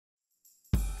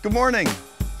Good morning,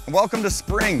 and welcome to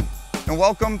spring, and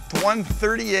welcome to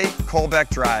 138 Colbeck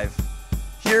Drive,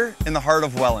 here in the heart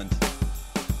of Welland,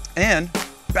 and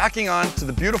backing on to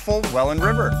the beautiful Welland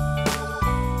River.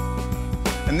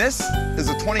 And this is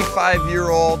a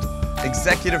 25-year-old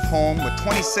executive home with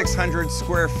 2,600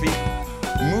 square feet,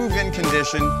 move-in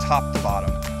condition top to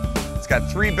bottom. It's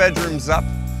got 3 bedrooms up,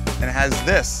 and it has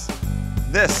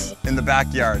this in the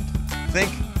backyard.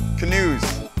 Think canoes,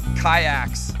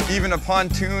 kayaks, even a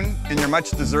pontoon in your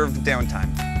much-deserved downtime.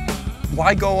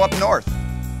 Why go up north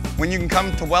when you can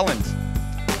come to Welland?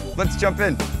 Let's jump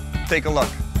in, take a look.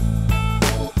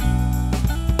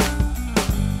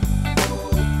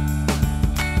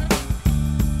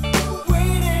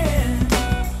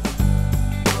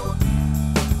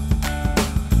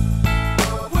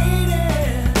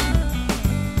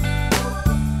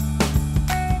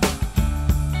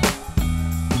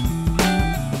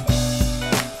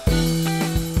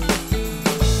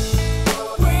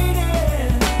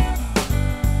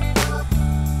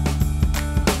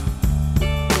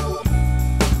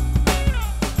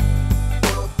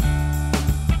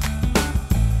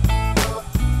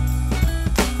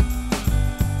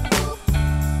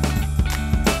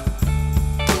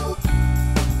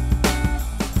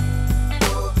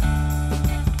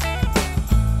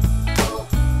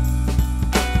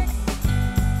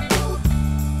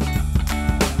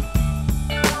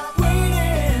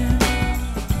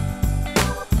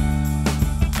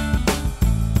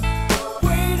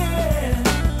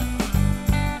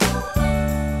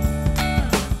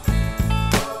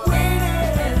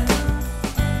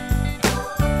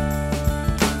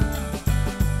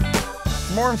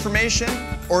 For more information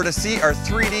or to see our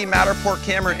 3D Matterport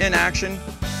camera in action,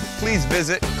 please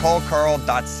visit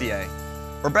callcarl.ca.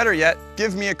 Or better yet,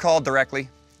 give me a call directly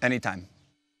anytime.